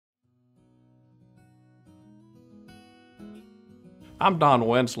I'm Don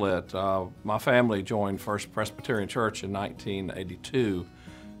Winslett. My family joined First Presbyterian Church in 1982.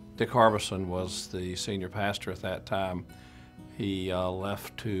 Dick Harbison was the senior pastor at that time. He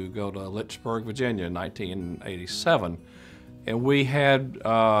left to go to Lynchburg, Virginia in 1987. And we had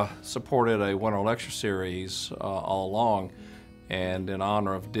supported a winter lecture series all along. And in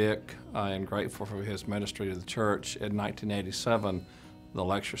honor of Dick and grateful for his ministry to the church, in 1987, the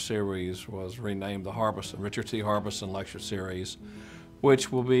lecture series was renamed the Richard T. Harbison Lecture Series,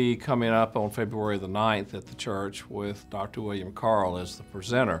 which will be coming up on February the 9th at the church with Dr. William Carl as the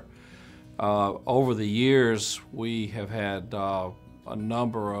presenter. Over the years, we have had a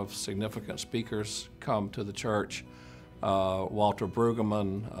number of significant speakers come to the church. Walter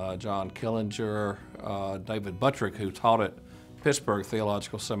Brueggemann, John Killinger, David Buttrick, who taught at Pittsburgh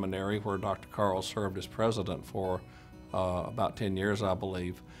Theological Seminary, where Dr. Carl served as president for about 10 years, I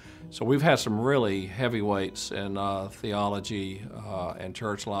believe. So we've had some really heavyweights in theology and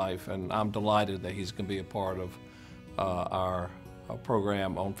church life, and I'm delighted that he's going to be a part of our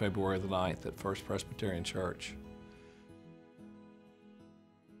program on February the 9th at First Presbyterian Church.